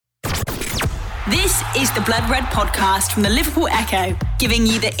This is the Blood Red podcast from the Liverpool Echo, giving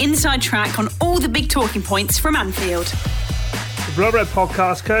you the inside track on all the big talking points from Anfield. The Blood Red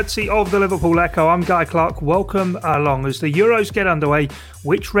podcast, courtesy of the Liverpool Echo. I'm Guy Clark. Welcome along as the Euros get underway.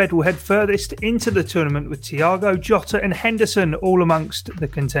 Which Red will head furthest into the tournament with Thiago, Jota and Henderson all amongst the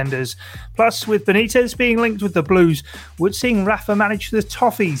contenders? Plus, with Benitez being linked with the Blues, would seeing Rafa manage the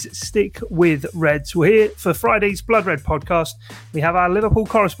Toffees stick with Reds? We're here for Friday's Blood Red podcast. We have our Liverpool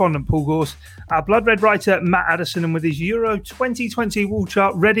correspondent Paul Gorse, our Blood Red writer Matt Addison, and with his Euro 2020 wall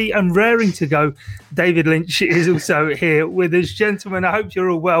chart ready and raring to go, David Lynch is also here with us. Gentlemen, I hope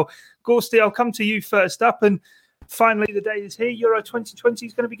you're all well. Gorsty, I'll come to you first up, and finally, the day is here. Euro 2020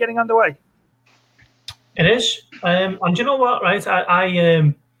 is going to be getting underway. It is. And you know what, right?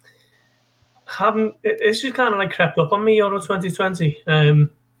 I haven't... It's just kind of like crept up on me, Euro 2020. I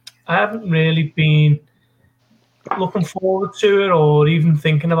haven't really been looking forward to it or even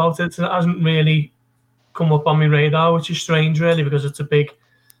thinking about it. It hasn't really come up on my radar, which is strange, really, because it's a big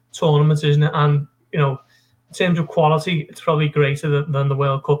tournament, isn't it? And, you know, in terms of quality, it's probably greater than the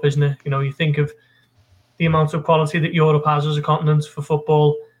World Cup, isn't it? You know, you think of the amount of quality that Europe has as a continent for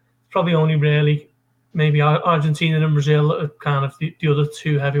football, probably only really maybe Argentina and Brazil are kind of the other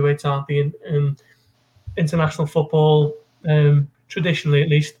two heavyweights, aren't they, in international football, traditionally at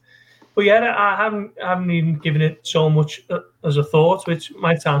least. But yeah, I haven't even given it so much as a thought, which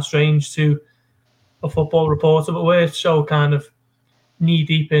might sound strange to a football reporter, but we're so kind of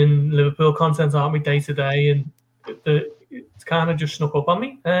knee-deep in Liverpool content, aren't we, day to day, and it's kind of just snuck up on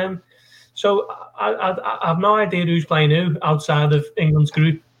me. So I have no idea who's playing who outside of England's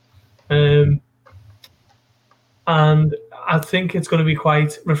group. And I think it's going to be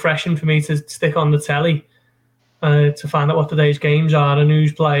quite refreshing for me to stick on the telly to find out what today's games are and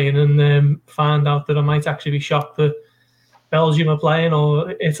who's playing, and find out that I might actually be shocked that Belgium are playing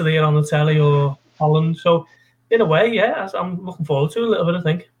or Italy are on the telly or Holland. So in a way, yeah, I'm looking forward to it a little bit, I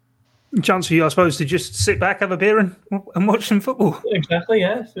think. Chance for you, I suppose, to just sit back, have a beer and watch some football. Exactly,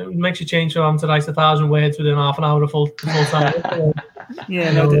 yeah. It makes you change from having to write 1,000 words within half an hour of full time.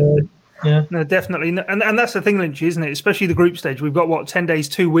 No, definitely. And that's the thing, Lynch, isn't it? Especially the group stage. We've got, 10 days,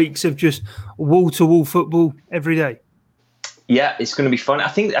 2 weeks of just wall-to-wall football every day. Yeah, it's going to be fun. I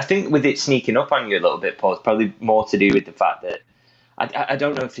think with it sneaking up on you a little bit, Paul, it's probably more to do with the fact that I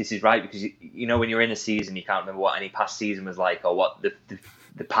don't know if this is right, because, you know, when you're in a season, you can't remember what any past season was like or what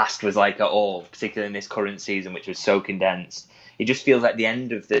the past was like at all, particularly in this current season, which was so condensed. It just feels like the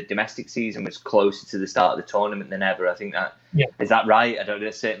end of the domestic season was closer to the start of the tournament than ever. I think that is that right? I don't know.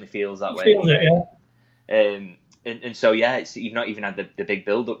 It certainly feels that way. Feels it, yeah. And so you've not even had the big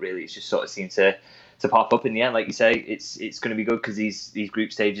build up really. It's just sort of seemed to pop up in the end. Like you say, it's going to be good because these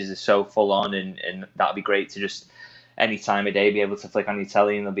group stages are so full on, and that'll be great to just any time of day be able to flick on your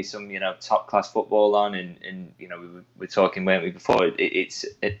telly and there'll be some, you know, top class football on, and you know, we were talking, weren't we, before,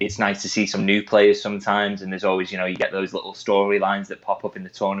 it's nice to see some new players sometimes, and there's always, you know, you get those little storylines that pop up in the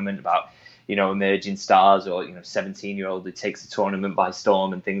tournament about, you know, emerging stars or, you know, 17-year-old who takes the tournament by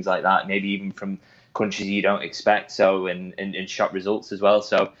storm and things like that, maybe even from countries you don't expect, so and shock results as well.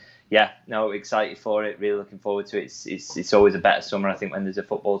 So yeah, no, excited for it, really looking forward to it. It's always a better summer, I think, when there's a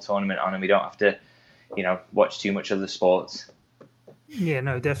football tournament on and we don't have to, you know, watch too much other sports. Yeah,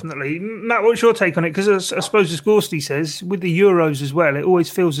 no, definitely. Matt, what's your take on it? Because I suppose, as Gorsty says, with the Euros as well, it always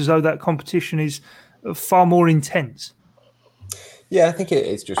feels as though that competition is far more intense. Yeah, I think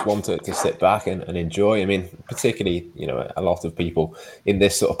it's just one to sit back and enjoy. I mean, particularly, you know, a lot of people in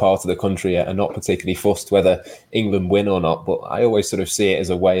this sort of part of the country are not particularly fussed whether England win or not. But I always sort of see it as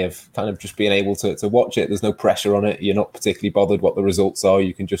a way of kind of just being able to watch it. There's no pressure on it. You're not particularly bothered what the results are.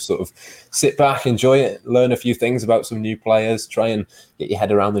 You can just sort of sit back, enjoy it, learn a few things about some new players, try and get your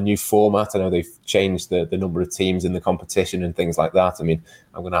head around the new format. I know they've changed the number of teams in the competition and things like that. I mean,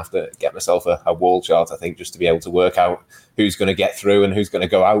 I'm going to have to get myself a wall chart, I think, just to be able to work out who's going to get through and who's going to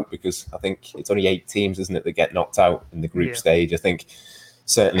go out, because I think it's only 8 teams, isn't it, that get knocked out in the group stage. I think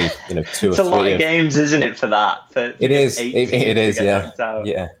certainly, you know, 2 or 3. It's a lot of games, isn't it, for that? It is. It is, yeah.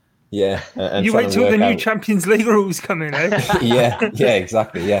 Yeah. And you wait till the new Champions League rules come in, eh? yeah,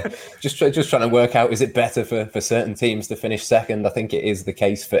 exactly. Yeah. Just trying to work out, is it better for certain teams to finish second? I think it is the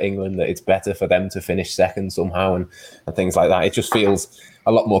case for England that it's better for them to finish second somehow and things like that. It just feels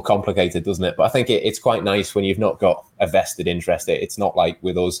a lot more complicated, doesn't it? But I think it's quite nice when you've not got a vested interest. It's not like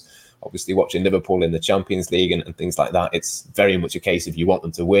with us obviously watching Liverpool in the Champions League and things like that, it's very much a case of you want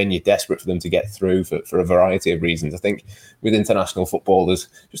them to win, you're desperate for them to get through for a variety of reasons. I think with international football, there's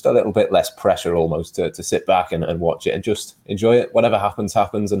just a little bit less pressure almost to sit back and watch it and just enjoy it. Whatever happens,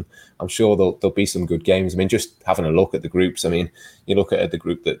 and I'm sure there'll be some good games. I mean, just having a look at the groups, I mean, you look at the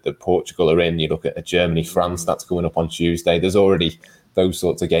group that Portugal are in, you look at Germany, France, that's coming up on Tuesday. There's already those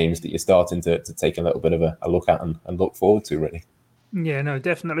sorts of games that you're starting to take a little bit of a look at and look forward to, really. Yeah, no,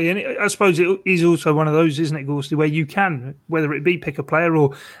 definitely. And I suppose it is also one of those, isn't it, Gorsty, where you can, whether it be pick a player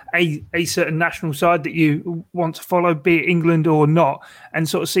or a certain national side that you want to follow, be it England or not, and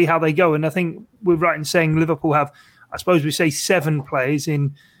sort of see how they go. And I think we're right in saying Liverpool have, I suppose we say 7 players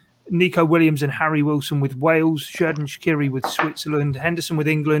in Nico Williams and Harry Wilson with Wales, Xherdan Shaqiri with Switzerland, Henderson with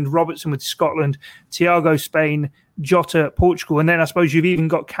England, Robertson with Scotland, Thiago Spain, Jota Portugal, and then I suppose you've even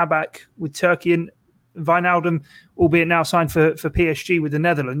got Kabak with Turkey and Wijnaldum, albeit now signed for PSG with the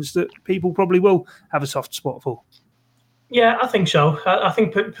Netherlands, that people probably will have a soft spot for. Yeah, I think so. I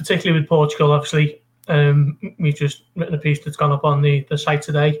think particularly with Portugal, obviously, we've just written a piece that's gone up on the site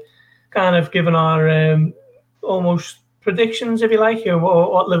today, kind of given our almost predictions, if you like,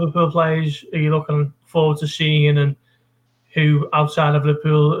 what Liverpool players are you looking forward to seeing and who outside of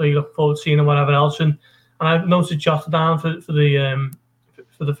Liverpool are you looking forward to seeing and whatever else. And I've noted Jota down for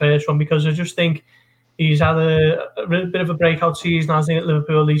the first one because I just think he's had a bit of a breakout season, hasn't he, at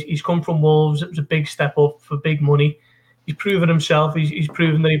Liverpool. He's come from Wolves. It was a big step up for big money. He's proven himself. He's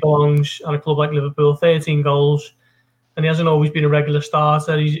proven that he belongs at a club like Liverpool. 13 goals. And he hasn't always been a regular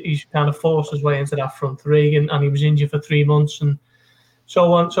starter. He's kind of forced his way into that front three, and he was injured for 3 months and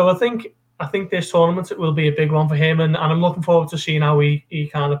so on. So I think this tournament, it will be a big one for him, and I'm looking forward to seeing how he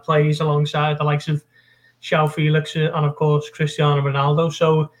kind of plays alongside the likes of João Felix and, of course, Cristiano Ronaldo.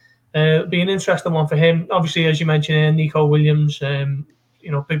 So it'll be an interesting one for him. Obviously, as you mentioned, Nico Williams,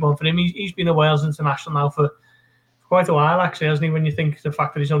 big one for him. He's been a Wales international now for quite a while, actually, hasn't he? When you think the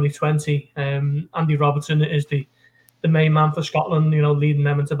fact that he's only 20. Andy Robertson is the main man for Scotland, leading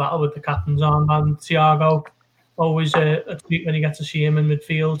them into battle with the captain's armband. Thiago, always a treat when you get to see him in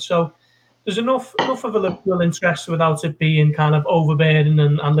midfield. So there's enough of a Liverpool interest without it being kind of overbearing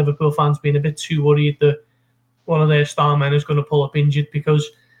and Liverpool fans being a bit too worried that one of their star men is going to pull up injured, because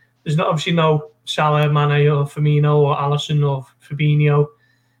there's obviously no Salah, Mane or Firmino or Alisson or Fabinho,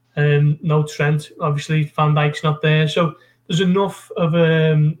 no Trent. Obviously, Van Dijk's not there. So there's enough of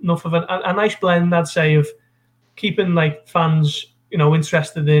a nice blend, I'd say, of keeping fans,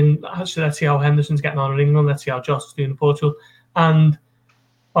 interested in. Let's see how Henderson's getting on in England. Let's see how Jota's doing in Portugal. And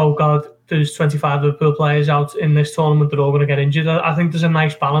oh God, there's 25 Liverpool players out in this tournament that are all going to get injured. I think there's a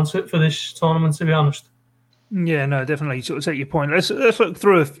nice balance for this tournament, to be honest. Yeah, no, definitely. Sort of take your point. Let's look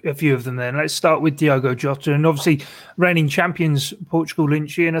through a few of them then. Let's start with Diogo Jota, and obviously reigning champions Portugal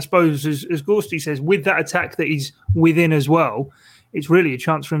Lynchy. And I suppose, as Gorsty says, with that attack that he's within as well, it's really a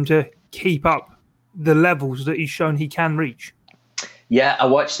chance for him to keep up the levels that he's shown he can reach. Yeah, I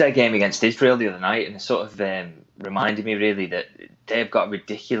watched their game against Israel the other night, and it sort of reminded me really that they've got a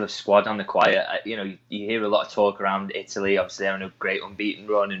ridiculous squad on the quiet. You hear a lot of talk around Italy. Obviously, they're on a great unbeaten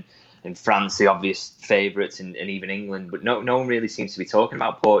run, and in France, the obvious favourites, and even England. But no one really seems to be talking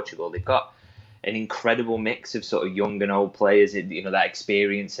about Portugal. They've got an incredible mix of sort of young and old players, that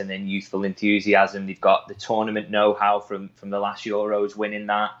experience and then youthful enthusiasm. They've got the tournament know-how from the last Euros, winning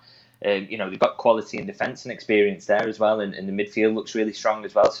that. They've got quality in defence and experience there as well, and the midfield looks really strong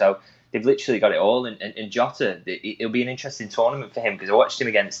as well. So they've literally got it all. And Jota, it'll be an interesting tournament for him, because I watched him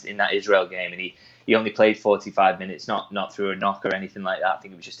in that Israel game, and he only played 45 minutes, not through a knock or anything like that. I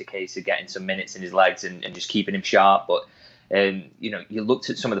think it was just a case of getting some minutes in his legs and just keeping him sharp. But you looked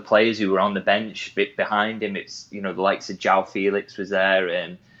at some of the players who were on the bench behind him. It's the likes of João Felix was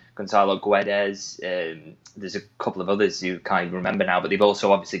there, Gonzalo Guedes. There's a couple of others who can't even remember now, but they've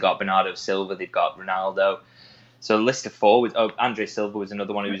also obviously got Bernardo Silva. They've got Ronaldo. So a list of forwards. Oh, Andre Silva was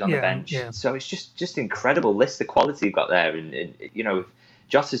another one who was on the bench. Yeah. So it's just incredible list of quality you've got there, and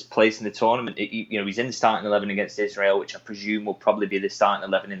Jota's place in the tournament. He's in the starting 11 against Israel, which I presume will probably be the starting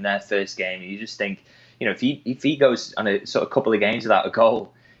 11 in their first game. And you just think, if he goes on a sort of couple of games without a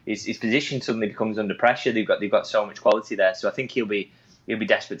goal, his position suddenly becomes under pressure. They've got so much quality there. So I think he'll be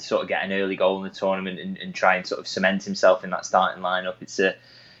desperate to sort of get an early goal in the tournament and try and sort of cement himself in that starting lineup. It's a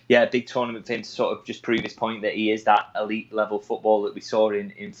big tournament for him to sort of just prove his point that he is that elite level football that we saw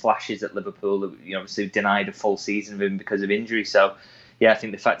in flashes at Liverpool. Obviously denied a full season of him because of injury. So yeah, I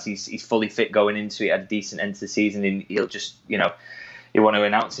think the fact he's fully fit going into it, had a decent end to the season, and he'll just, he'll want to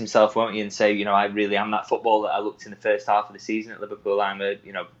announce himself, won't he, and say, I really am that footballer that I looked in the first half of the season at Liverpool. I'm a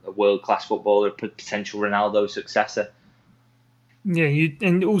world-class footballer, a potential Ronaldo successor. Yeah,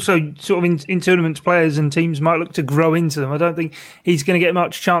 and also sort of in tournaments, players and teams might look to grow into them. I don't think he's going to get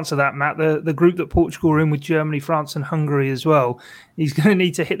much chance of that, Matt. The group that Portugal are in with Germany, France and Hungary as well, he's going to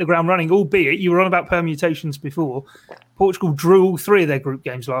need to hit the ground running, albeit you were on about permutations before. Portugal drew all 3 of their group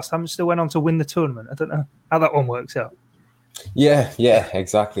games last time and still went on to win the tournament. I don't know how that one works out. Yeah,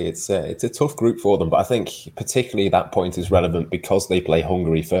 exactly. It's a tough group for them, but I think particularly that point is relevant because they play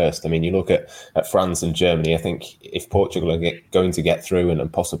Hungary first. I mean, you look at France and Germany. I think if Portugal are going to get through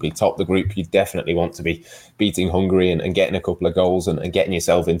and possibly top the group, you definitely want to be beating Hungary and getting a couple of goals and getting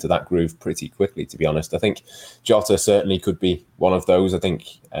yourself into that groove pretty quickly, to be honest. I think Jota certainly could be one of those. I think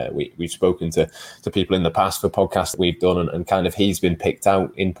we've spoken to people in the past for podcasts that we've done, and kind of he's been picked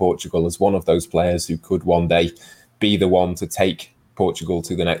out in Portugal as one of those players who could one day be the one to take Portugal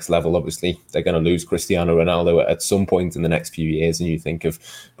to the next level. Obviously, they're going to lose Cristiano Ronaldo at some point in the next few years, and you think of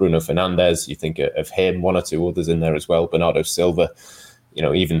Bruno Fernandes, you think of him, 1 or 2 others in there as well, Bernardo Silva,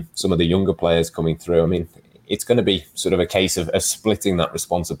 even some of the younger players coming through. I mean, it's going to be sort of a case of splitting that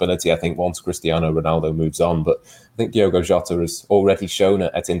responsibility, I think, once Cristiano Ronaldo moves on. But I think Diogo Jota has already shown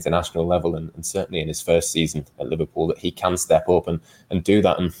at international level and certainly in his first season at Liverpool that he can step up and do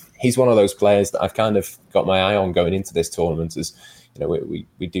that. And he's one of those players that I've kind of got my eye on going into this tournament. As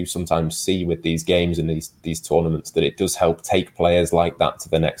we do sometimes see with these games and these tournaments that it does help take players like that to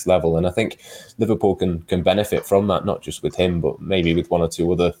the next level. And I think Liverpool can benefit from that, not just with him, but maybe with 1 or 2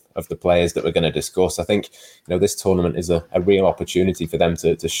 other of the players that we're going to discuss. I think this tournament is a real opportunity for them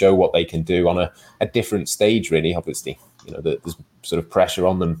to show what they can do on a different stage, really. Obviously, there's sort of pressure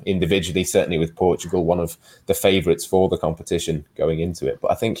on them individually, certainly with Portugal, one of the favourites for the competition going into it.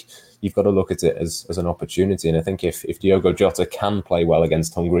 But I think you've got to look at it as an opportunity. And I think if Diogo Jota can play well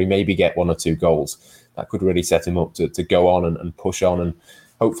against Hungary, maybe get 1 or 2 goals, that could really set him up to go on and push on and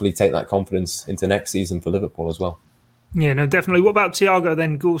hopefully take that confidence into next season for Liverpool as well. Yeah, no, definitely. What about Thiago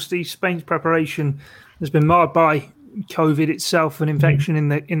then, Gorsty? Spain's preparation has been marred by COVID itself, an infection in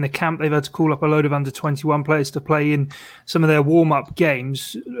the camp. They've had to call up a load of under-21 players to play in some of their warm-up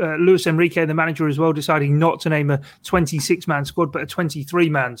games. Luis Enrique, the manager as well, deciding not to name a 26-man squad, but a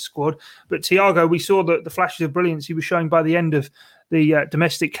 23-man squad. But Thiago, we saw the flashes of brilliance he was showing by the end of the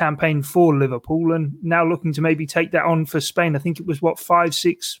domestic campaign for Liverpool, and now looking to maybe take that on for Spain. I think it was, 5,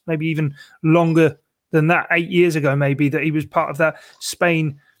 6, maybe even longer than that, 8 years ago maybe, that he was part of that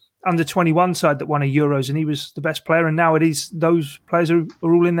Spain under-21 side that won a Euros, and he was the best player, and now it is those players are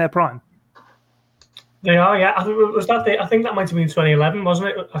all in their prime. They are, yeah. I think that might have been 2011, wasn't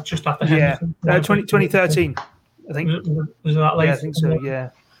it? That's just after Henderson. 2013, I think. Was that late? Yeah, I think so, yeah.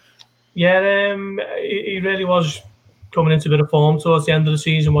 Yeah, he really was coming into a bit of form towards the end of the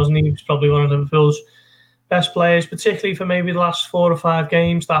season, wasn't he? He was probably one of Liverpool's best players, particularly for maybe the last 4 or 5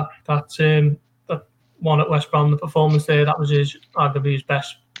 games. That one at West Brom, the performance there, that was arguably his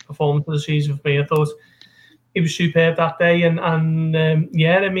best performance of the season for me. I thought he was superb that day, and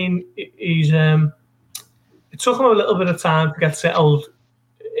I mean, he's it took him a little bit of time to get settled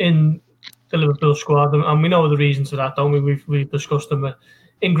in the Liverpool squad, and we know the reasons for that, don't we? We've discussed them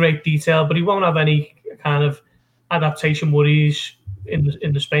in great detail, but he won't have any kind of adaptation worries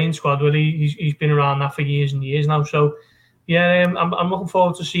in the Spain squad, really. He's been around that for years and years now, so yeah, I'm looking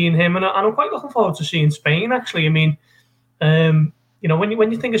forward to seeing him, and I'm quite looking forward to seeing Spain, actually. I mean,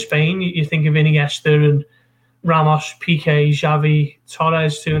 when you think of Spain, you think of Iniesta and Ramos, Piqué, Xavi,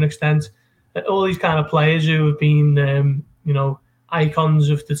 Torres to an extent, all these kind of players who have been, icons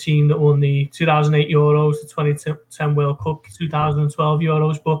of the team that won the 2008 Euros, the 2010 World Cup, 2012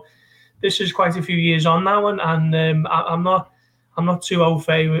 Euros. But this is quite a few years on now, and I'm not too au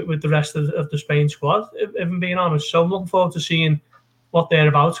fait with the rest of the Spain squad, if I'm being honest. So I'm looking forward to seeing what they're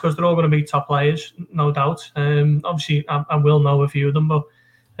about, because they're all going to be top players, no doubt. Obviously, I will know a few of them, but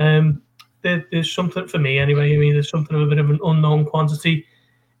there's something for me anyway. I mean, there's something of a bit of an unknown quantity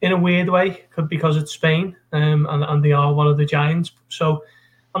in a weird way, because it's Spain, and they are one of the giants. So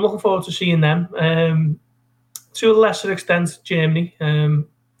I'm looking forward to seeing them. To a lesser extent, Germany.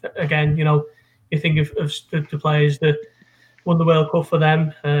 Again, you think of the players that won the World Cup for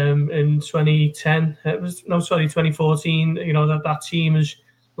them in 2010. 2014. That team has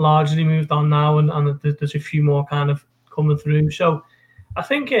largely moved on now, and there's a few more kind of coming through. So I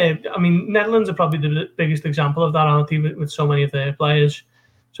think, Netherlands are probably the biggest example of that, aren't they, with so many of their players.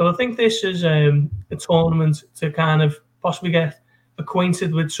 So I think this is a tournament to kind of possibly get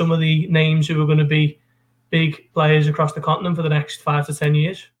acquainted with some of the names who are going to be big players across the continent for the next 5 to 10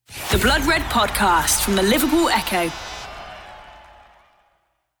 years. The Blood Red Podcast from the Liverpool Echo.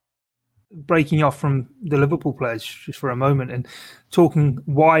 breaking off from the Liverpool players just for a moment and talking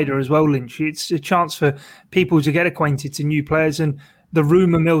wider as well, Lynch, it's a chance for people to get acquainted to new players and the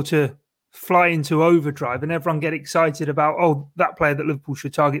rumour mill to fly into overdrive and everyone get excited about, oh, that player that Liverpool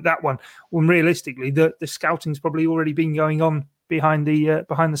should target, that one. When realistically, the scouting's probably already been going on behind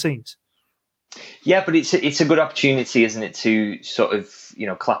the scenes. Yeah, but it's a good opportunity, isn't it, to sort of,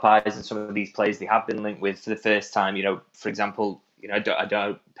 clap eyes on some of these players they have been linked with for the first time. For example, I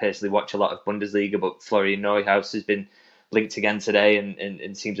don't personally watch a lot of Bundesliga, but Florian Neuhaus has been linked again today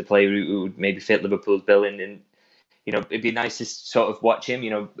and seems a player who would maybe fit Liverpool's bill. And it'd be nice to sort of watch him.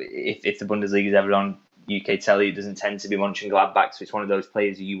 If the Bundesliga is ever on UK telly, it doesn't tend to be Mönchengladbach, so it's one of those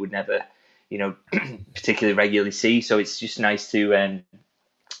players who you would never, particularly regularly see. So it's just nice to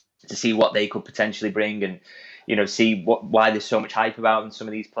see what they could potentially bring and see why there's so much hype about them, some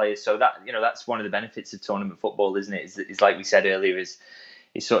of these players. So that that's one of the benefits of tournament football, isn't it? Is like we said earlier, is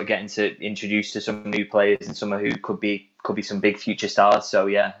sort of getting to introduce to some new players and some who could be some big future stars. So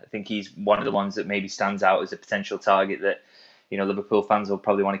yeah, I think he's one of the ones that maybe stands out as a potential target that Liverpool fans will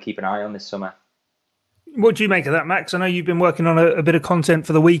probably want to keep an eye on this summer. What do you make of that, Max? I know you've been working on a bit of content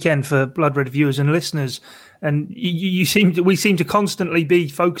for the weekend for Blood Red viewers and listeners, and we seem to constantly be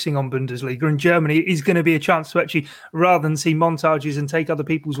focusing on Bundesliga, and Germany is going to be a chance to actually, rather than see montages and take other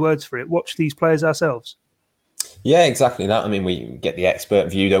people's words for it, watch these players ourselves. Yeah, exactly that. I mean, we get the expert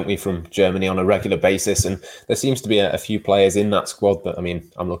view, don't we, from Germany on a regular basis, and there seems to be a few players in that squad that,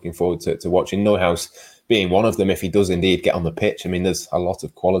 I'm looking forward to watching. Neuhaus being one of them, if he does indeed get on the pitch. There's a lot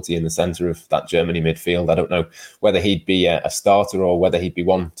of quality in the centre of that Germany midfield. I don't know whether he'd be a starter or whether he'd be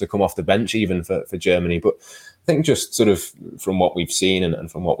one to come off the bench even for Germany. But I think just sort of from what we've seen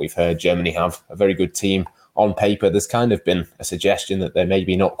and from what we've heard, Germany have a very good team on paper. There's kind of been a suggestion that they're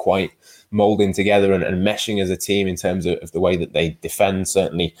maybe not quite moulding together and meshing as a team in terms of the way that they defend,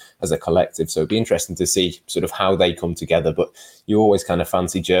 certainly as a collective. So it'd be interesting to see sort of how they come together. But you always kind of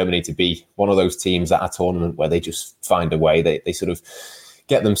fancy Germany to be one of those teams at a tournament where they just find a way. They sort of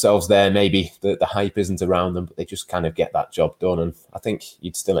get themselves there. Maybe the hype isn't around them, but they just kind of get that job done. And I think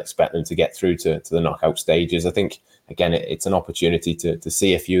you'd still expect them to get through to the knockout stages. I think, again, it's an opportunity to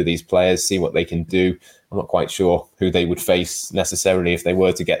see a few of these players, see what they can do. I'm not quite sure who they would face necessarily if they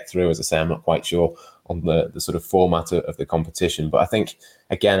were to get through. As I say, I'm not quite sure on the sort of format of the competition. But I think,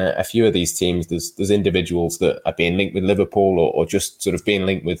 again, a few of these teams, there's individuals that are being linked with Liverpool or just sort of being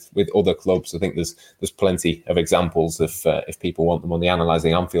linked with other clubs. I think there's plenty of examples if people want them on the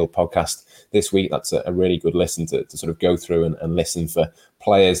Analysing Anfield podcast this week. That's a really good listen to sort of go through and listen for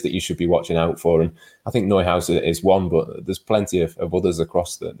players that you should be watching out for. And I think Neuhaus is one, but there's plenty of others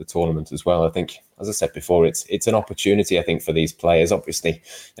across the tournament as well. I think, as I said before, it's an opportunity, I think, for these players. Obviously,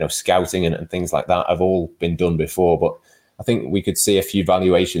 scouting and things like that have all been done before, but I think we could see a few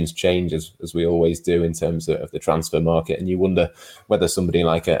valuations change as we always do in terms of the transfer market. And you wonder whether somebody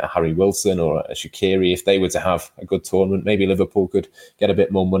like a Harry Wilson or a Shaqiri, if they were to have a good tournament, maybe Liverpool could get a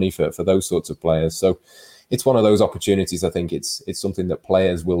bit more money for those sorts of players. So it's one of those opportunities. I think it's something that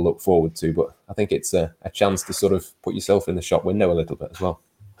players will look forward to, but I think it's a chance to sort of put yourself in the shop window a little bit as well.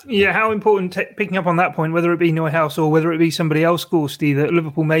 Yeah, how important, picking up on that point, whether it be Neuhaus or whether it be somebody else, Gorsty, that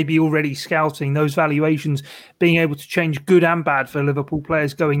Liverpool may be already scouting, those valuations being able to change good and bad for Liverpool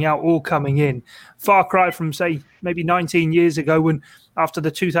players going out or coming in. Far cry from, say, maybe 19 years ago when, after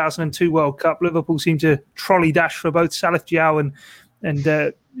the 2002 World Cup, Liverpool seemed to trolley dash for both Salif Diao and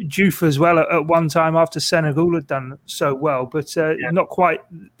Diouf as well at one time after Senegal had done so well. But not quite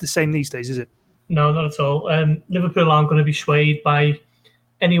the same these days, is it? No, not at all. Liverpool aren't going to be swayed by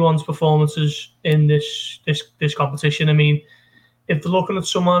anyone's performances in this competition. I mean, if they're looking at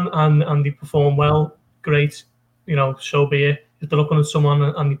someone and they perform well, great, so be it. If they're looking at someone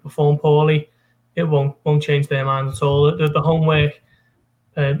and they perform poorly, it won't change their mind at all. The homework,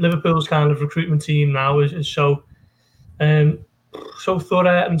 Liverpool's kind of recruitment team now is so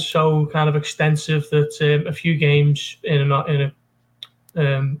thorough and so kind of extensive that a few games in a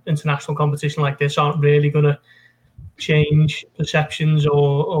international competition like this aren't really going to change perceptions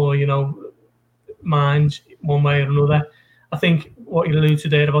or minds one way or another. I think what you alluded to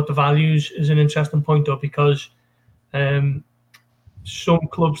there about the values is an interesting point, though, because some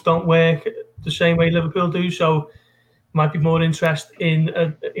clubs don't work the same way Liverpool do, so might be more interest in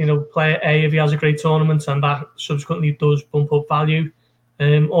player A if he has a great tournament and that subsequently does bump up value,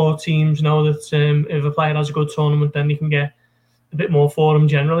 or teams know that if a player has a good tournament then he can get a bit more for him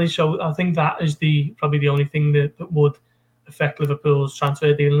generally. So I think that is probably the only thing that would affect Liverpool's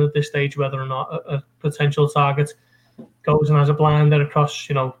transfer dealing at this stage, whether or not a potential target goes and has a blinder across,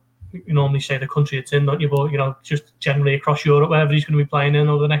 you normally say the country it's in, don't you? But, just generally across Europe, wherever he's going to be playing in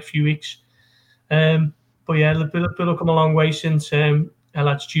over the next few weeks. But yeah, Liverpool have come a long way since El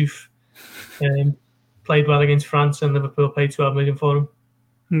Hadji Diouf played well against France, and Liverpool paid 12 million for him.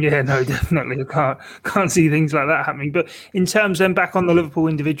 Yeah, no, definitely. I can't see things like that happening. But in terms then back on the Liverpool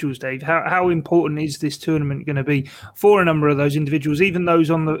individuals, Dave, how important is this tournament going to be for a number of those individuals, even those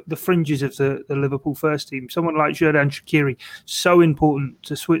on the fringes of the Liverpool first team? Someone like Xherdan Shaqiri, so important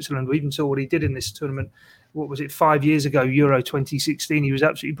to Switzerland. We even saw what he did in this tournament. What was it, 5 years ago, Euro 2016? He was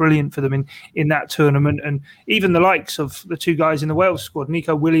absolutely brilliant for them in that tournament. And even the likes of the two guys in the Wales squad,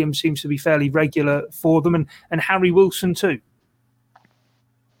 Nico Williams seems to be fairly regular for them, and Harry Wilson too.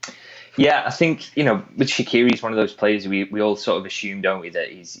 Yeah, I think, with Shaqiri, he's one of those players we all sort of assume, don't we, that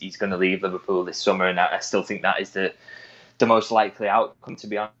he's going to leave Liverpool this summer, and I still think that is the most likely outcome, to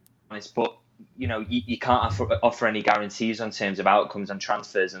be honest. But, you can't offer any guarantees on terms of outcomes on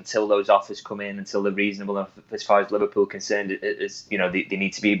transfers until those offers come in, until they're reasonable enough as far as Liverpool are concerned. They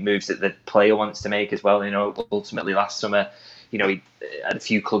need to be moves that the player wants to make as well. Ultimately last summer, he had a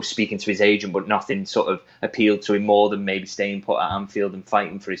few clubs speaking to his agent, but nothing sort of appealed to him more than maybe staying put at Anfield and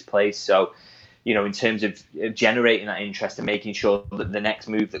fighting for his place. So, in terms of generating that interest and making sure that the next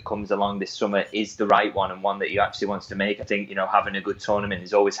move that comes along this summer is the right one and one that he actually wants to make, I think, having a good tournament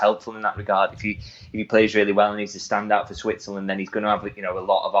is always helpful in that regard. If he plays really well and he's a standout for Switzerland, then he's going to have, a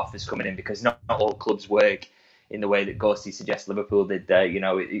lot of offers coming in, because not all clubs work in the way that Ghosty suggests Liverpool did there.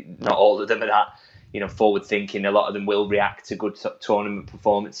 Not all of them are that, forward thinking. A lot of them will react to good tournament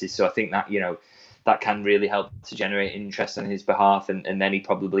performances. So I think that, that can really help to generate interest on his behalf, and then he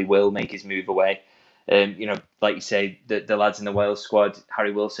probably will make his move away. Like you say, the lads in the Wales squad,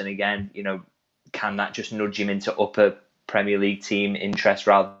 Harry Wilson again, can that just nudge him into upper Premier League team interest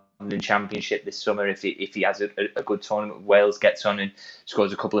rather than Championship this summer if he has a good tournament with Wales, gets on and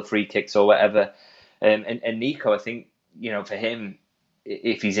scores a couple of free kicks or whatever. And Nico, I think, for him,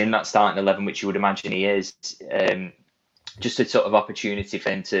 if he's in that starting 11, which you would imagine he is, just a sort of opportunity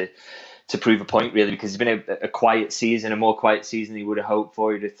for him to prove a point, really, because it's been a quiet season, a more quiet season than he would have hoped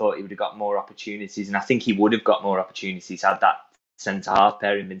for. He'd have thought he would have got more opportunities, and I think he would have got more opportunities had that centre-half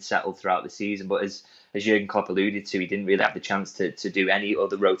pairing been settled throughout the season. But as Jurgen Klopp alluded to, he didn't really have the chance to do any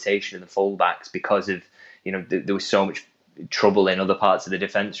other rotation in the fullbacks because of, there was so much trouble in other parts of the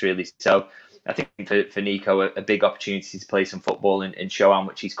defence, really. So I think for Nico, a big opportunity to play some football and show how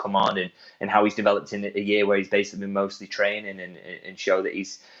much he's come on and how he's developed in a year where he's basically been mostly training and show that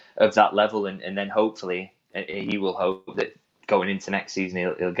he's of that level, and then hopefully he will hope that going into next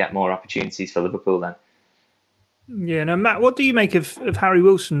season he'll get more opportunities for Liverpool then. Yeah, now Matt, what do you make of Harry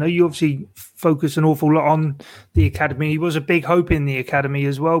Wilson? Now, you obviously focus an awful lot on the academy. He was a big hope in the academy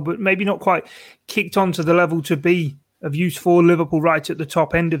as well, but maybe not quite kicked on to the level to be of use for Liverpool right at the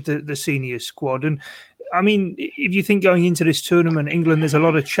top end of the senior squad. And I mean, if you think going into this tournament, England, there's a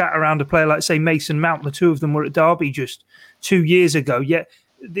lot of chat around a player like, say, Mason Mount. The two of them were at Derby just 2 years ago, yet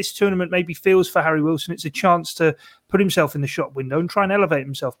this tournament maybe feels for Harry Wilson it's a chance to put himself in the shop window and try and elevate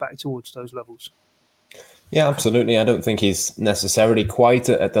himself back towards those levels. Yeah, absolutely. I don't think he's necessarily quite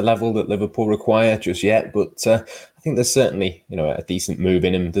at the level that Liverpool require just yet, but I think there's certainly, a decent move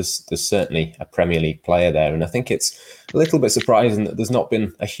in him. There's certainly a Premier League player there, and I think it's a little bit surprising that there's not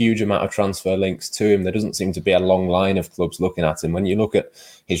been a huge amount of transfer links to him. There doesn't seem to be a long line of clubs looking at him. When you look at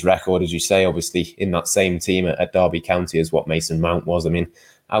his record, as you say, obviously in that same team at Derby County as what Mason Mount was. I mean,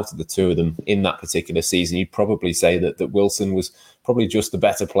 out of the two of them in that particular season, you'd probably say that Wilson was probably just the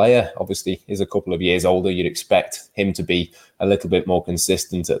better player. Obviously, he's a couple of years older. You'd expect him to be a little bit more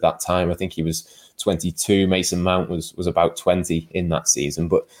consistent at that time. I think he was 22. Mason Mount was about 20 in that season.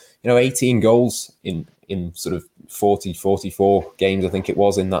 But, 18 goals in sort of 44 games, I think it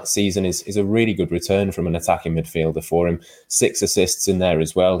was, in that season is a really good return from an attacking midfielder for him. 6 assists in there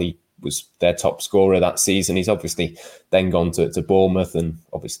as well. He was their top scorer that season. He's obviously then gone to Bournemouth and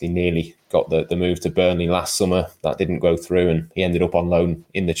obviously nearly got the move to Burnley last summer. That didn't go through and he ended up on loan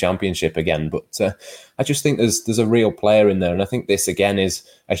in the Championship again. But I just think there's a real player in there, and I think this again is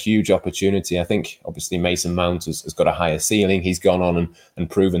a huge opportunity. I think obviously Mason Mount has got a higher ceiling. He's gone on and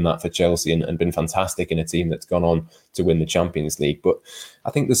proven that for Chelsea and been fantastic in a team that's gone on to win the Champions League. But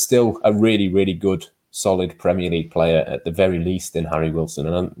I think there's still a really, really good solid Premier League player at the very least in Harry Wilson,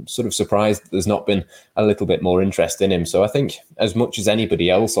 and I'm sort of surprised there's not been a little bit more interest in him. So I think as much as anybody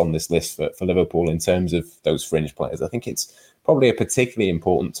else on this list for Liverpool in terms of those fringe players, I think it's probably a particularly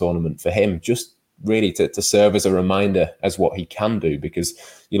important tournament for him, just really to serve as a reminder as what he can do, because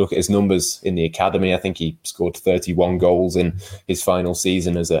you look at his numbers in the academy. I think he scored 31 goals in his final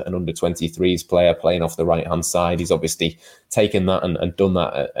season as an under-23s player playing off the right-hand side. He's obviously taken that and done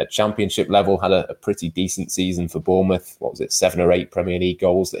that at championship level, had a pretty decent season for Bournemouth. 7 or 8 Premier League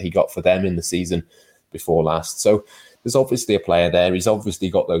goals that he got for them in the season before last. So there's obviously a player there. He's obviously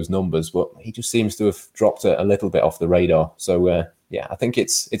got those numbers, but he just seems to have dropped a little bit off the radar. So, I think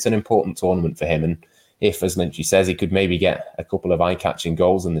it's an important tournament for him. And if, as Lynchy says, he could maybe get a couple of eye-catching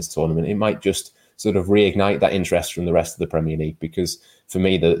goals in this tournament, it might just sort of reignite that interest from the rest of the Premier League. Because for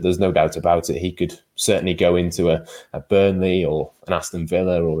me, there's no doubt about it. He could certainly go into a Burnley or an Aston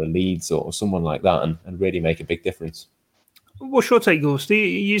Villa or a Leeds or someone like that and really make a big difference. What's your take,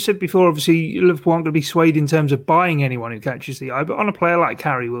 Gorsty? You said before, obviously, Liverpool aren't going to be swayed in terms of buying anyone who catches the eye, but on a player like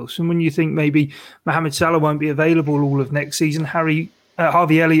Harry Wilson, when you think maybe Mohamed Salah won't be available all of next season, Harvey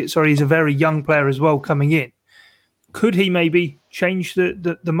Elliott, is a very young player as well coming in. Could he maybe change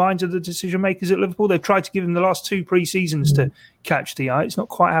the minds of the decision makers at Liverpool? They've tried to give him the last 2 pre-seasons to catch the eye. It's not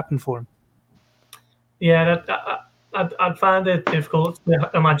quite happened for him. Yeah, I'd find it difficult to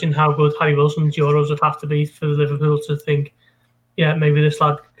imagine how good Harry Wilson's Euros would have to be for Liverpool to think, yeah, maybe this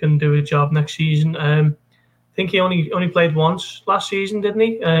lad can do a job next season. I think he only played once last season, didn't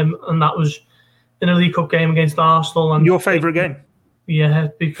he? And that was in a League Cup game against Arsenal. And your favourite game? Yeah,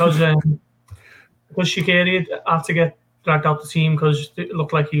 because Shaqiri had to get dragged out the team because it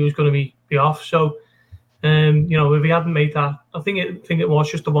looked like he was going to be off. So, if he hadn't made that, I think it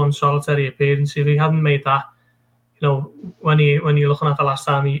was just the one solitary appearance. If he hadn't made that, when you're looking at the last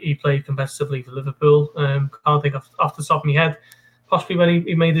time he played competitively for Liverpool, can't think off the top of my head. Possibly when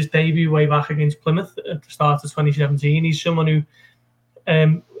he made his debut way back against Plymouth at the start of 2017. He's someone who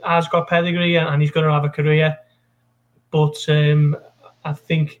has got pedigree and he's going to have a career. But I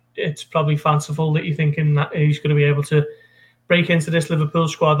think it's probably fanciful that you're thinking that he's going to be able to break into this Liverpool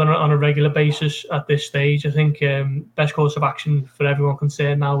squad on a regular basis at this stage. I think best course of action for everyone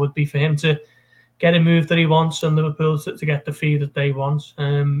concerned now would be for him to get a move that he wants and Liverpool to get the fee that they want.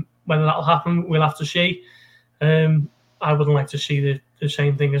 Whether that'll happen, we'll have to see. I wouldn't like to see the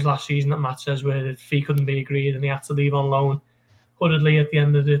same thing as last season that Matt says, where the fee couldn't be agreed and he had to leave on loan hurriedly at the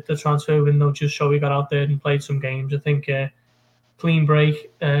end of the transfer window just so he got out there and played some games. I think clean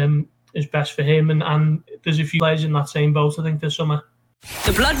break is best for him, and there's a few players in that same boat, I think, this summer.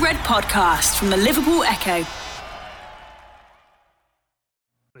 The Blood Red Podcast from the Liverpool Echo.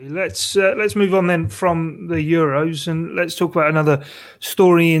 Let's move on then from the Euros and let's talk about another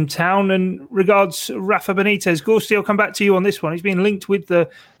story in town and regards Rafa Benitez. Gorsty, I'll come back to you on this one. He's been linked with the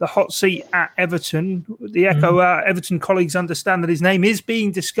hot seat at Everton. The Echo Everton colleagues understand that his name is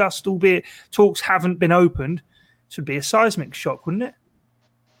being discussed, albeit talks haven't been opened. This would be a seismic shock, wouldn't it?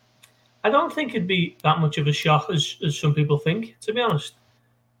 I don't think it'd be that much of a shock as some people think, to be honest.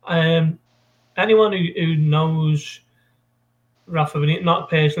 Anyone who knows Rafa Benitez, not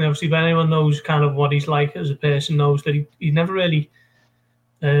personally obviously, but anyone knows kind of what he's like as a person, knows that he never really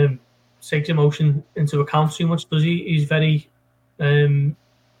takes emotion into account too much, does he? He's very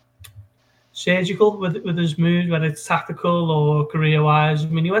surgical with his moves, whether it's tactical or career-wise. I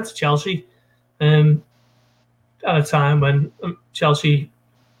mean, he went to Chelsea at a time when Chelsea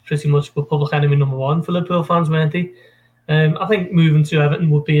pretty much were public enemy number 1 for Liverpool fans, weren't they? I think moving to Everton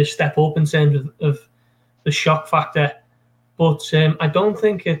would be a step up in terms of the shock factor. But I don't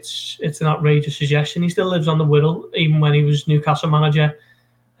think it's an outrageous suggestion. He still lives on the Wirral, even when he was Newcastle manager.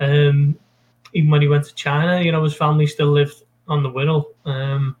 Even when he went to China, his family still lived on the Wirral.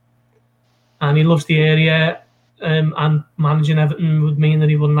 And he loves the area. And managing Everton would mean that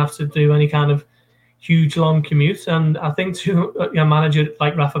he wouldn't have to do any kind of huge, long commute. And I think to a manager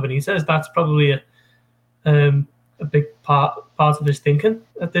like Rafa Benitez, that's probably a big part of his thinking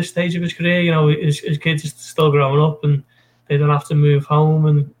at this stage of his career. His kids are still growing up and they don't have to move home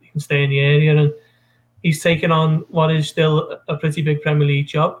and he can stay in the area. And he's taken on what is still a pretty big Premier League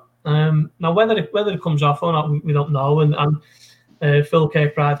job. Now, whether it comes off or not, we don't know. And Phil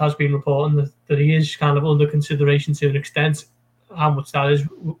Kirkbride has been reporting that he is kind of under consideration to an extent. How much that is,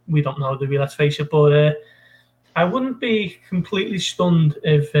 we don't know, do we? Let's face it. But I wouldn't be completely stunned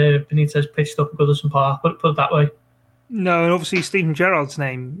if Benitez pitched up at Goodison Park, put it that way. No, and obviously Stephen Gerrard's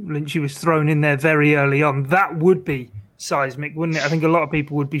name, Lynchy, was thrown in there very early on. That would be seismic, wouldn't it? I think a lot of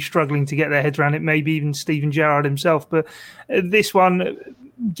people would be struggling to get their heads around it, maybe even Stephen Gerrard himself. But this one,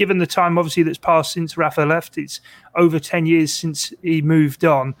 given the time obviously that's passed since Rafa left, it's over 10 years since he moved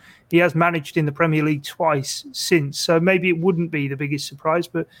on. He has managed in the Premier League twice since, so maybe it wouldn't be the biggest surprise,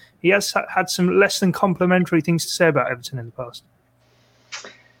 but he has had some less than complimentary things to say about Everton in the past.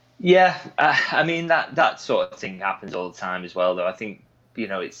 Yeah, I mean that sort of thing happens all the time as well. Though I think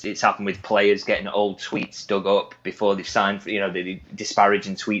it's happened with players getting old tweets dug up before they've signed. The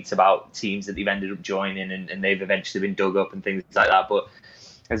disparaging tweets about teams that they've ended up joining, and they've eventually been dug up and things like that. But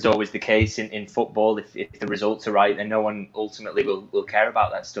as always the case in football, if the results are right, then no one ultimately will care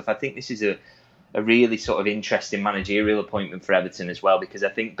about that stuff. I think this is a really sort of interesting managerial appointment for Everton as well, because I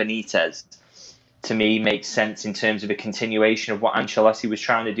think Benitez, to me, makes sense in terms of a continuation of what Ancelotti was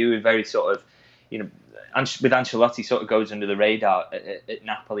trying to do. A very sort of, with Ancelotti, sort of goes under the radar at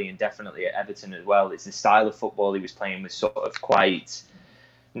Napoli and definitely at Everton as well. It's the style of football he was playing was sort of quite,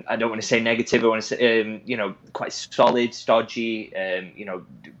 I don't want to say negative, I want to say, quite solid, stodgy,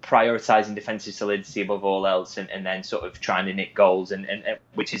 prioritising defensive solidity above all else, and then sort of trying to nick goals, and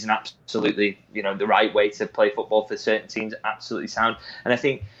which is an absolutely, the right way to play football for certain teams, absolutely sound. And I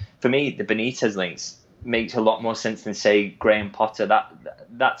think, for me, the Benitez links makes a lot more sense than, say, Graham Potter.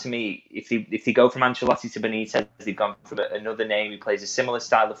 That to me, if they go from Ancelotti to Benitez, they've gone from another name who plays a similar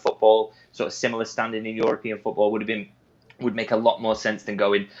style of football, sort of similar standing in European football, would make a lot more sense than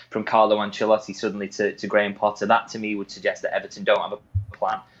going from Carlo Ancelotti suddenly to Graham Potter. That to me would suggest that Everton don't have a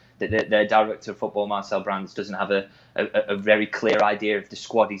plan. That their director of football, Marcel Brands, doesn't have a very clear idea of the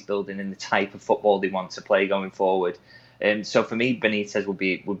squad he's building and the type of football they want to play going forward. So for me, Benitez would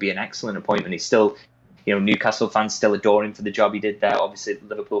be an excellent appointment. He's still, Newcastle fans still adore him for the job he did there. Obviously,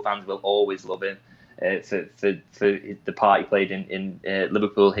 Liverpool fans will always love him for the part he played in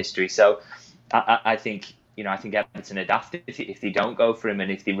Liverpool history. So I think Everton are daft if they don't go for him,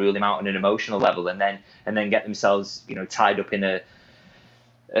 and if they rule him out on an emotional level, and then get themselves tied up in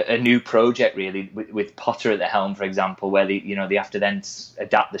a new project, really, with Potter at the helm, for example, where they have to then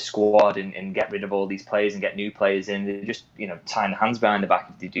adapt the squad and get rid of all these players and get new players in. They're just tying their hands behind the back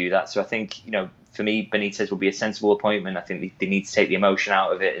if they do that. So I think for me, Benitez will be a sensible appointment. I think they need to take the emotion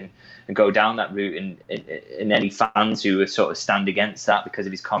out of it and go down that route. And any fans who sort of stand against that because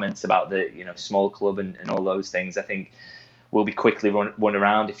of his comments about the small club and all those things, I think will be quickly run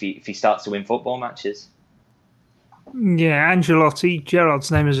around if he starts to win football matches. Yeah, Ancelotti,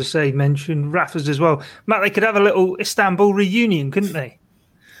 Gerrard's name, as I say, mentioned, Rafa's as well. Matt, they could have a little Istanbul reunion, couldn't they?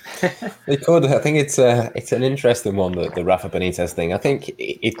 They could. I think it's an interesting one, the Rafa Benitez thing. I think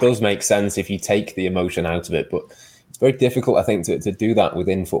it does make sense if you take the emotion out of it, but it's very difficult, I think, to do that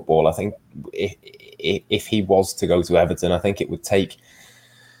within football. I think if he was to go to Everton, I think it would take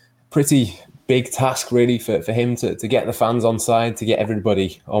pretty big task, really, for him to get the fans on side, to get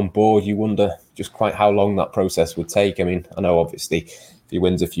everybody on board. You wonder just quite how long that process would take. I mean, I know obviously if he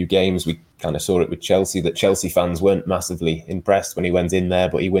wins a few games, we kind of saw it with Chelsea, that Chelsea fans weren't massively impressed when he went in there,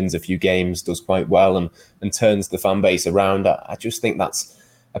 but he wins a few games, does quite well, and turns the fan base around. I just think that's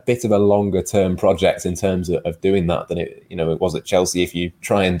a bit of a longer term project in terms of doing that than it was at Chelsea. If you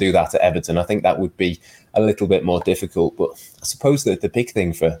try and do that at Everton, I think that would be a little bit more difficult. But I suppose that the big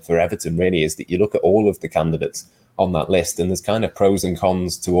thing for Everton really is that you look at all of the candidates on that list, and there's kind of pros and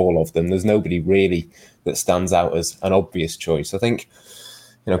cons to all of them. There's nobody really that stands out as an obvious choice. I think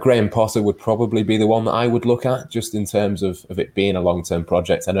Graham Potter would probably be the one that I would look at, just in terms of it being a long-term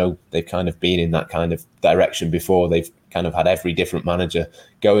project. I know they've kind of been in that kind of direction before. They've kind of had every different manager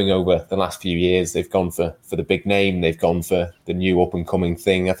going over the last few years. They've gone for the big name. They've gone for the new up-and-coming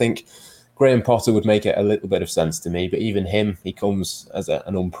thing. I think Graham Potter would make it a little bit of sense to me, but even him, he comes as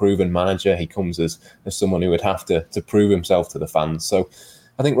an unproven manager. He comes as someone who would have to prove himself to the fans. So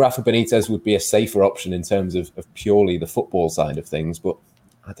I think Rafa Benitez would be a safer option in terms of purely the football side of things, but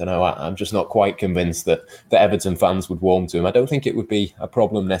I don't know. I'm just not quite convinced that the Everton fans would warm to him. I don't think it would be a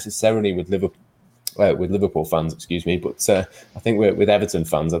problem necessarily with Liverpool fans, but I think with Everton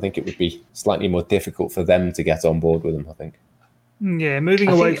fans, I think it would be slightly more difficult for them to get on board with him, I think. Yeah, moving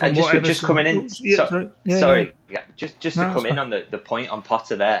away from what Everton... Just coming in... Just to come in on the point on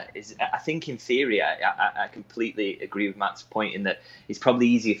Potter there, is I think in theory, I completely agree with Matt's point in that it's probably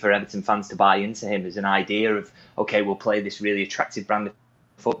easier for Everton fans to buy into him as an idea of, okay, we'll play this really attractive brand of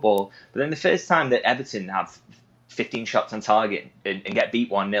football. But then the first time that Everton have 15 shots on target and get beat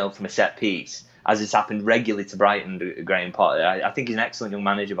 1-0 from a set piece, as has happened regularly to Brighton under Graham Potter. I think he's an excellent young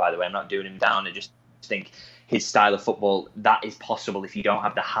manager, by the way. I'm not doing him down. I just think his style of football, that is possible if you don't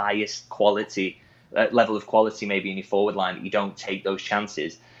have the highest quality, level of quality maybe in your forward line, that you don't take those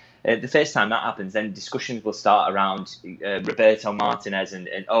chances. The first time that happens, then discussions will start around Roberto Martinez and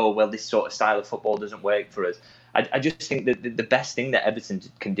this sort of style of football doesn't work for us. I just think that the best thing that Everton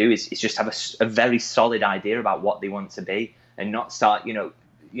can do is just have a very solid idea about what they want to be, and not start,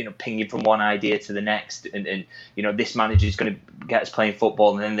 pinging from one idea to the next, and this manager is going to get us playing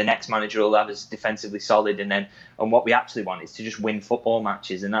football, and then the next manager will have us defensively solid, and what we actually want is to just win football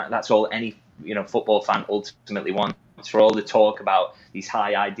matches, and that's all any football fan ultimately wants. For all the talk about these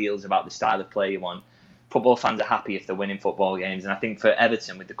high ideals about the style of play you want, football fans are happy if they're winning football games. And I think for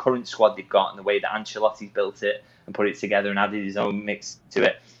Everton, with the current squad they've got and the way that Ancelotti's built it and put it together and added his own mix to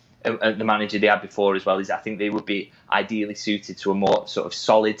it, the manager they had before as well, I think they would be ideally suited to a more sort of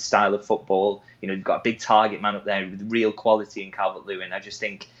solid style of football. You've got a big target man up there with real quality in Calvert-Lewin. I just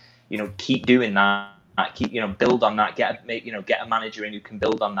think, keep doing that. Keep build on that. Get a manager in who can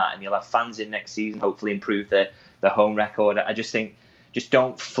build on that, and you'll have fans in next season. Hopefully, improve the home record. I just think,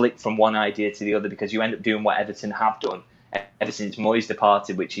 don't flick from one idea to the other, because you end up doing what Everton have done ever since Moyes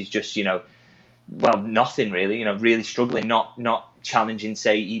departed, which is just nothing really. Really struggling, not challenging.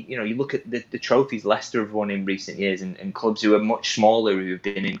 Say you look at the trophies Leicester have won in recent years, and clubs who are much smaller who've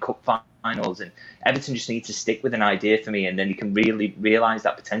been in cup finals, and Everton just need to stick with an idea for me, and then you can really realise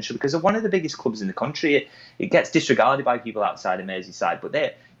that potential, because they're one of the biggest clubs in the country. It gets disregarded by people outside of Merseyside, but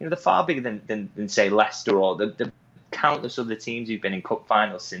they're far bigger than say Leicester or the countless other teams who've been in cup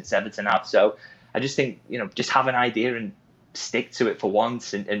finals since Everton have. So I just think just have an idea and stick to it for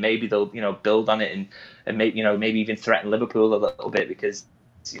once, and maybe they'll build on it and maybe even threaten Liverpool a little bit, because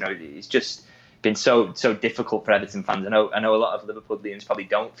it's just been so difficult for Everton fans. I know a lot of Liverpoolians probably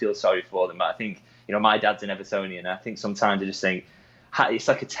don't feel sorry for them, but I think my dad's an Evertonian, and I think sometimes I just think it's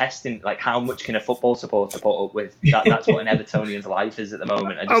like a test in like how much can a football supporter put up with. That's what an Evertonian's life is at the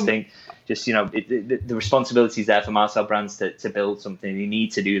moment. I just think the responsibility is there for Marcel Brands to build something. You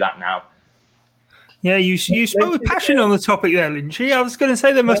need to do that now. Yeah, you spoke with passion on the topic there, Lynchy. I was going to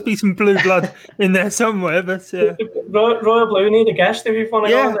say there must be some blue blood in there somewhere, but Royal Blue need a guest if you want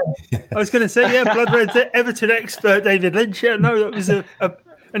to go there. I was going to say, Blood Red's Everton expert David Lynch. Yeah, no, that was an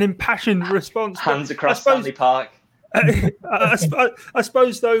impassioned response. Hands across Stanley Park. I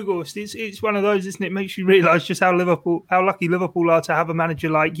suppose though, Gorst, it's one of those, isn't it? It makes you realise just how lucky Liverpool are to have a manager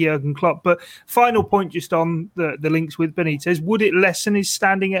like Jurgen Klopp. But final point just on the links with Benitez, would it lessen his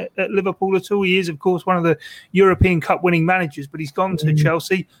standing at Liverpool at all? He is, of course, one of the European Cup winning managers, but he's gone to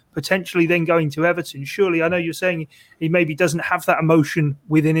Chelsea, potentially then going to Everton. Surely, I know you're saying he maybe doesn't have that emotion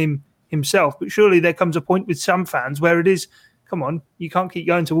within himself, but surely there comes a point with some fans where it is, come on, you can't keep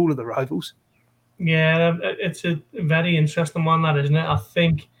going to all of the rivals. Yeah, it's a very interesting one, that, isn't it?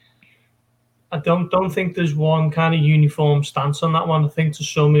 I don't think there's one kind of uniform stance on that one. I think to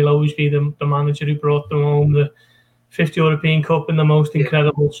some he'll always be the manager who brought them home the 5th European Cup in the most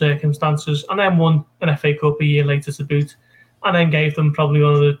incredible circumstances, and then won an FA Cup a year later to boot, and then gave them probably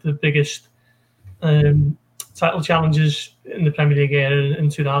one of the biggest title challenges in the Premier League era in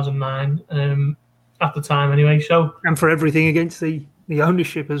 2009 at the time anyway. So, and for everything against the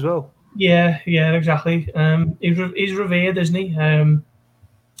ownership as well. Yeah, exactly. He's revered, isn't he?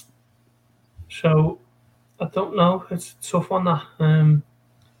 So I don't know. It's a tough one, that. I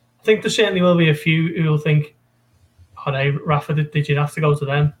think there certainly will be a few who will think, "Oh, Rafa, did you have to go to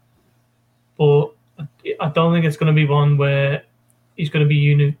them?" But I don't think it's going to be one where he's going to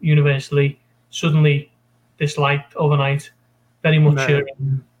be universally suddenly disliked overnight. Very much,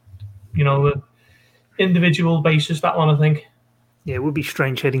 individual basis. That one, I think. Yeah, it would be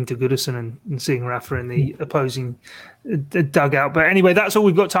strange heading to Goodison and seeing Rafa in the opposing dugout. But anyway, that's all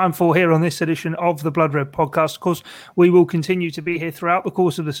we've got time for here on this edition of the Blood Red podcast. Of course, we will continue to be here throughout the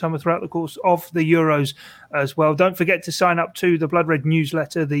course of the summer, throughout the course of the Euros as well. Don't forget to sign up to the Blood Red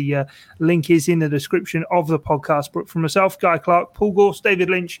newsletter. The link is in the description of the podcast. But from myself, Guy Clark, Paul Gorst,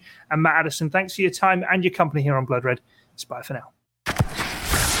 David Lynch and Matt Addison, thanks for your time and your company here on Blood Red. It's bye for now.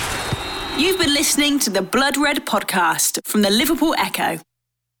 You've been listening to the Blood Red podcast from the Liverpool Echo.